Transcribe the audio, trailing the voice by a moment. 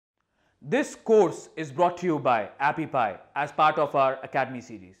This course is brought to you by Appy Pie as part of our Academy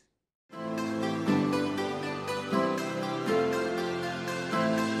series.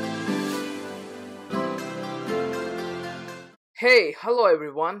 Hey, hello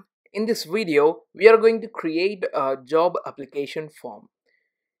everyone. In this video, we are going to create a job application form.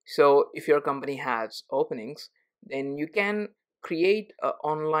 So if your company has openings, then you can create an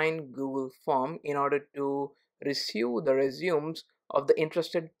online Google form in order to receive the resumes of the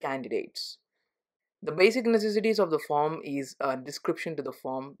interested candidates. The basic necessities of the form is a description to the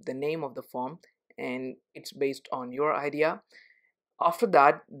form, the name of the form, and it's based on your idea. After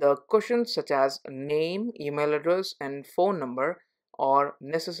that, the questions such as name, email address, and phone number are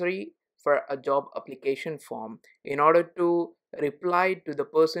necessary for a job application form in order to reply to the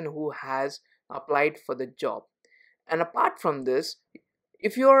person who has applied for the job. And apart from this,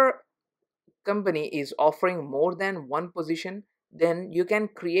 if your company is offering more than one position, then you can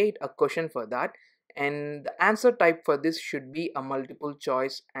create a question for that, and the answer type for this should be a multiple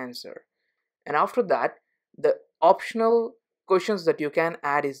choice answer. And after that, the optional questions that you can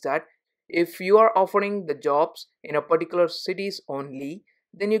add is that if you are offering the jobs in a particular cities only,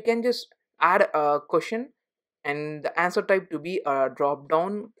 then you can just add a question and the answer type to be a drop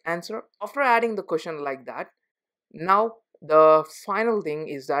down answer. After adding the question like that, now the final thing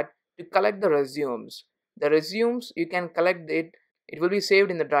is that to collect the resumes. The resumes you can collect it will be saved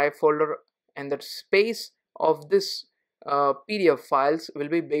in the drive folder, and the space of this PDF files will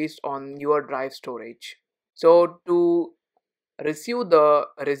be based on your drive storage. So to receive the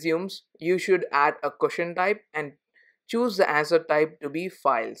resumes, you should add a question type and choose the answer type to be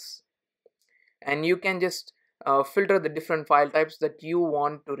files. And you can just filter the different file types that you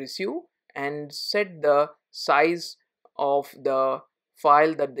want to receive and set the size of the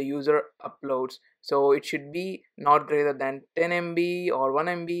file that the user uploads. So it should be not greater than 10 MB or 1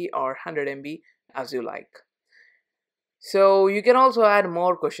 MB or 100 MB as you like. So you can also add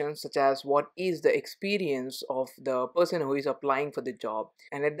more questions such as what is the experience of the person who is applying for the job,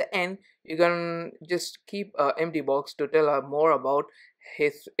 and at the end you can just keep an empty box to tell her more about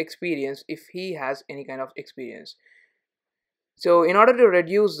his experience if he has any kind of experience. So in order to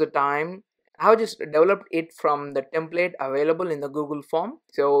reduce the time, I have just developed it from the template available in the Google form.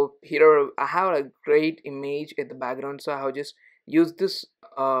 So here I have a great image at the background, so I have just used this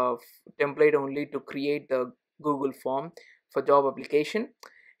template only to create the Google form for job application.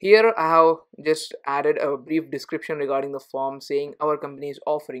 Here I have just added a brief description regarding the form saying our company is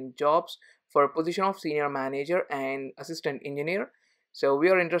offering jobs for a position of senior manager and assistant engineer. So we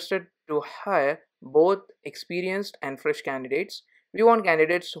are interested to hire both experienced and fresh candidates. We want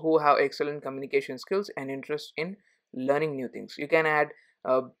candidates who have excellent communication skills and interest in learning new things. You can add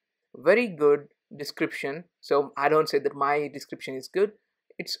a very good description. So I don't say that my description is good.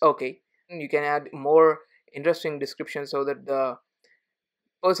 It's okay. You can add more interesting description so that the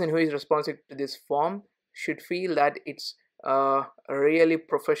person who is responsive to this form should feel that it's a really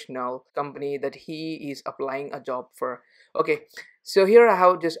professional company that he is applying a job for. Okay, so here I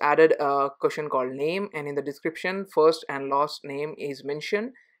have just added a question called name, and in the description first and last name is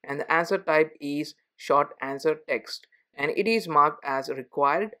mentioned, and the answer type is short answer text, and it is marked as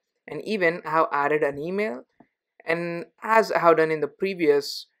required. And even I have added an email, and as I have done in the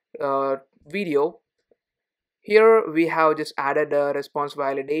previous video, here we have just added a response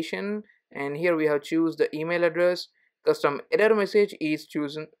validation, and here we have choose the email address. Custom error message is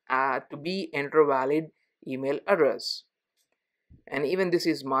chosen to be enter valid email address, and even this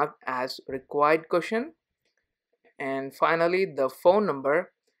is marked as required question. And finally the phone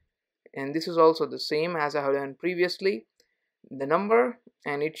number, and this is also the same as I have done previously, the number,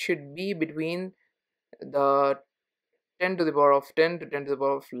 and it should be between the 10 to the power of 10 to 10 to the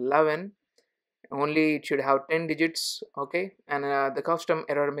power of 11. Only it should have 10 digits. Okay, and the custom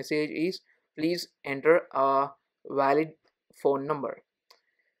error message is please enter a valid phone number.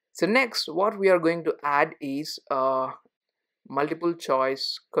 So next what we are going to add is a multiple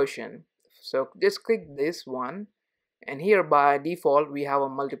choice question. So just click this one, and here by default we have a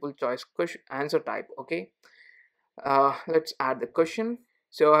multiple choice question answer type. Okay, let's add the question.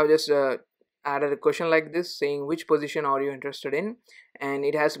 So I've just added a question like this saying which position are you interested in, and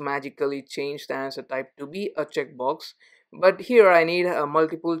it has magically changed the answer type to be a checkbox. But here I need a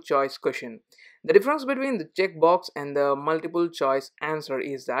multiple choice question. The difference between the checkbox and the multiple choice answer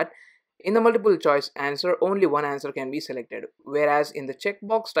is that in the multiple choice answer only one answer can be selected, whereas in the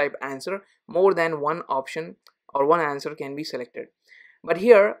checkbox type answer more than one option or one answer can be selected. But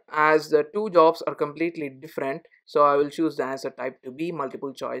here, as the two jobs are completely different, so I will choose the answer type to be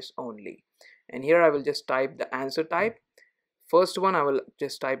multiple choice only. And here I will just type the answer type first one I will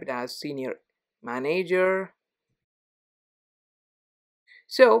just type it as senior manager.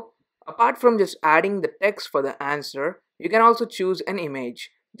 So apart from just adding the text for the answer, you can also choose an image.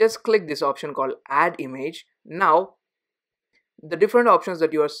 Just click this option called add image. Now the different options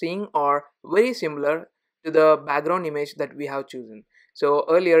that you are seeing are very similar to the background image that we have chosen. So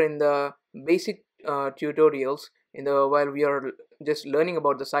earlier in the basic tutorials, while we are just learning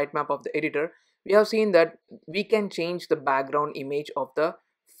about the sitemap of the editor, we have seen that we can change the background image of the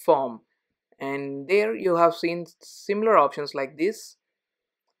form, and there you have seen similar options like this.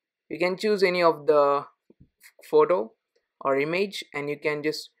 You can choose any of the photo or image and you can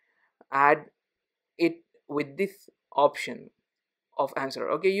just add it with this option of answer.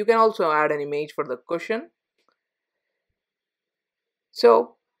 Okay, you can also add an image for the question.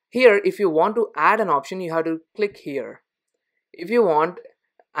 So here, if you want to add an option, you have to click here. If you want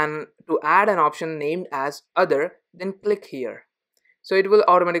to add an option named as other, then click here. So it will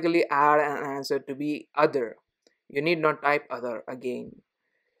automatically add an answer to be other. You need not type other again.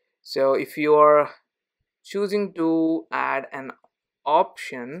 So if you are choosing to add an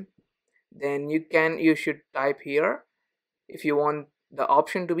option, then you should type here. If you want the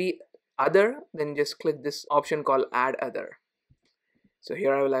option to be other, then just click this option called add other. So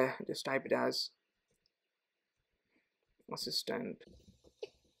here I will just type it as assistant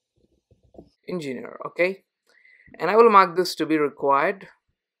engineer. Okay, and I will mark this to be required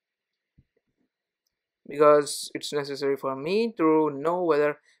because it's necessary for me to know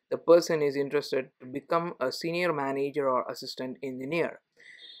whether the person is interested to become a senior manager or assistant engineer.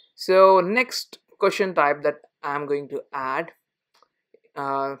 So next question type that I'm going to add,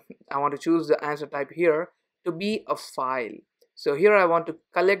 I want to choose the answer type here to be a file. So here I want to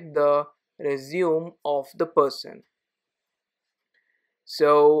collect the resume of the person.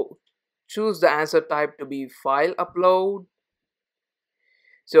 So choose the answer type to be file upload.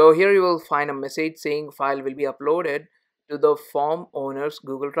 So here you will find a message saying file will be uploaded to the form owner's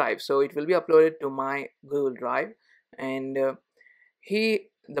Google Drive. So it will be uploaded to my Google Drive, and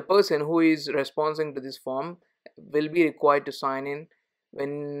the person who is responding to this form will be required to sign in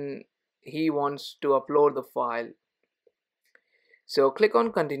when he wants to upload the file. So click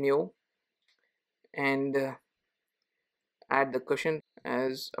on continue and add the question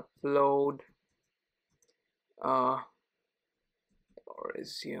as upload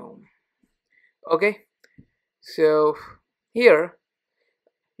resume. Okay, so here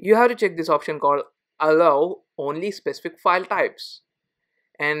you have to check this option called allow only specific file types,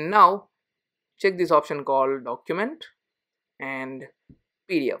 and now check this option called document and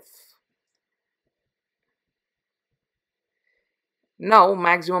PDF. Now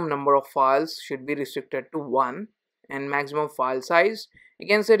maximum number of files should be restricted to 1, and maximum file size, you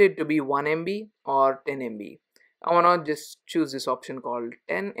can set it to be 1 MB or 10 MB. I want to just choose this option called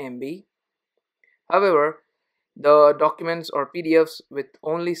 10 MB. However, the documents or PDFs with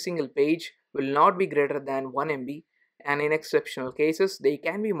only single page will not be greater than 1 MB, and in exceptional cases they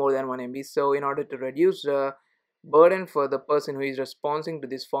can be more than 1 MB. So in order to reduce the burden for the person who is responding to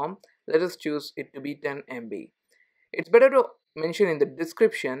this form, let us choose it to be 10 MB. It's better to mention in the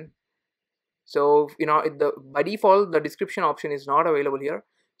description. So by default the description option is not available here,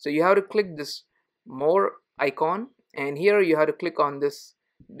 so you have to click this more icon, and here you have to click on this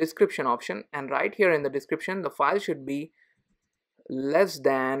description option, and right here in the description the file should be less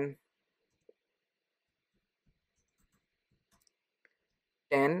than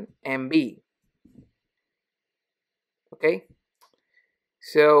 10 MB. Okay,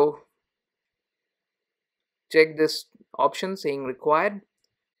 so check this option saying required.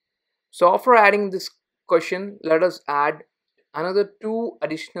 So after adding this question, let us add another 2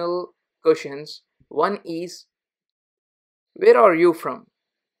 additional questions. One is, where are you from?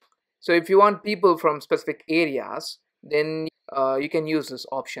 So if you want people from specific areas, then you can use this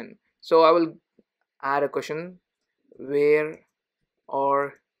option. So I will add a question, where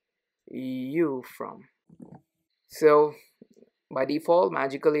are you from? So by default,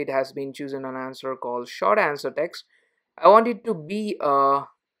 magically it has been chosen an answer called short answer text. I want it to be a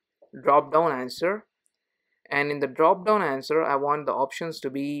drop down answer, and in the drop down answer I want the options to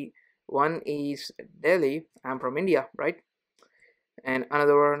be, one is Delhi, I'm from India, right? And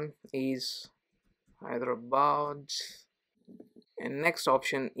another one is Hyderabad, and next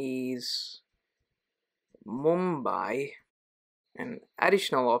option is Mumbai, and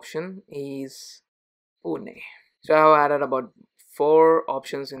additional option is Pune. So I have added about 4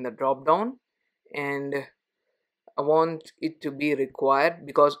 options in the drop down, and I want it to be required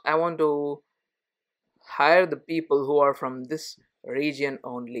because I want to hire the people who are from this region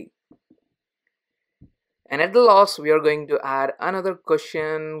only. And at the last, we are going to add another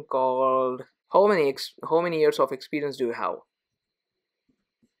question called how many years of experience do you have?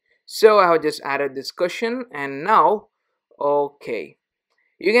 So I have just added this question, and now, okay,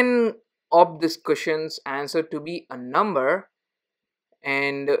 you can opt this question's answer to be a number,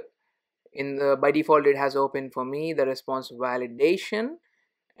 and in the by default it has opened for me the response validation,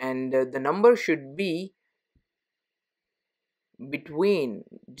 and the number should be between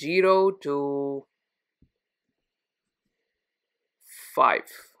 0 to 5.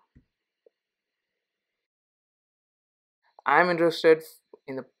 I'm interested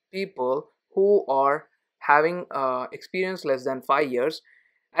in the people who are having experience less than 5 years.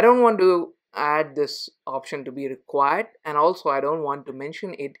 I don't want to add this option to be required, and also I don't want to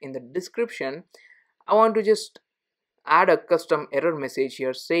mention it in the description. I want to just add a custom error message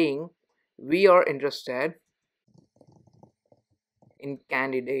here saying we are interested in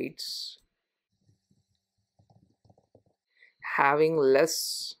candidates having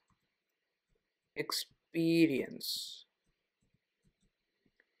less experience.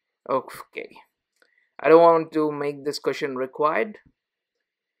 Okay, I don't want to make this question required.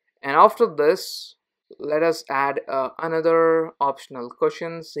 And after this, let us add another optional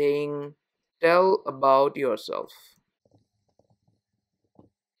question saying tell about yourself.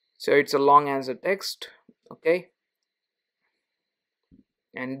 So it's a long answer text. Okay,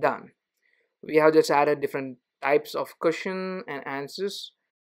 and done. We have just added different types of question and answers.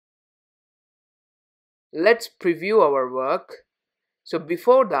 Let's preview our work. So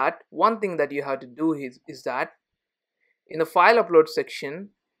before that, one thing that you have to do is that in the file upload section,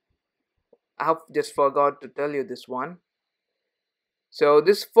 I have just forgot to tell you this one. So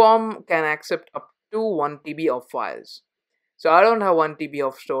this form can accept up to 1 TB of files. So I don't have 1 TB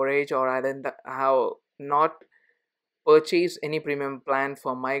of storage, or I don't have not purchased any premium plan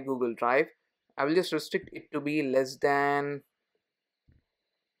for my Google Drive. I will just restrict it to be less than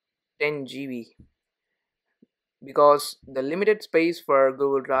 10 GB, because the limited space for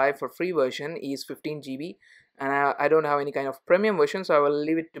Google Drive for free version is 15 GB, and I don't have any kind of premium version, so I will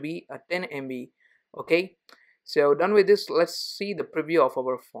leave it to be a 10 MB. Okay, so done with this, let's see the preview of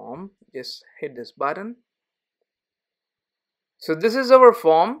our form. Just hit this button. So this is our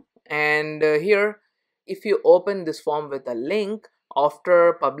form, and here if you open this form with a link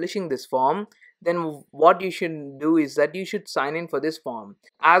after publishing this form, then what you should do is that you should sign in for this form.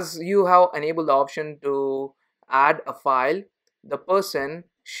 As you have enabled the option to add a file, the person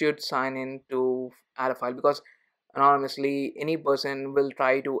should sign in to add a file, because anonymously any person will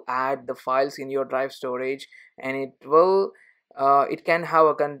try to add the files in your drive storage, and it can have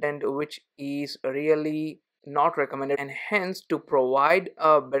a content which is really not recommended, and hence to provide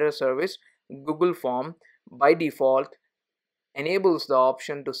a better service, Google form by default enables the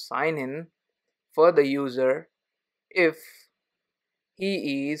option to sign in for the user if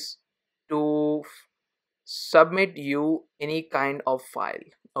he is to submit you any kind of file.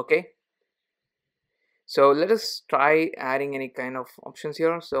 Okay, so let us try adding any kind of options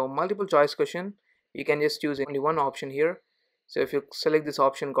here. So multiple choice question, you can just choose only one option here. So if you select this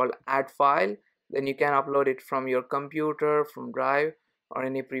option called add file, then you can upload it from your computer, from Drive, or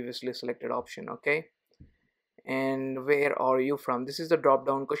any previously selected option. Okay, and where are you from? This is the drop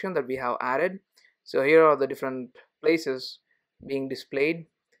down question that we have added. So here are the different places being displayed,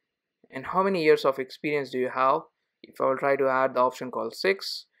 and how many years of experience do you have. If I will try to add the option called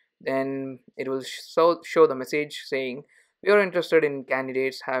 6, then it will show the message saying we are interested in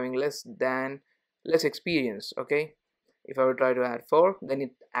candidates having less experience. Okay, if I will try to add 4, then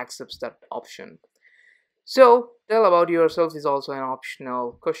it accepts that option. So tell about yourself is also an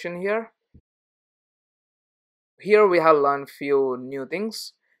optional question here. Here we have learned few new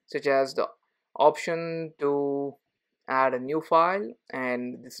things, such as the option to add a new file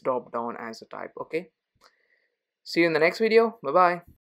and this drop down answer type. Okay, see you in the next video. Bye bye.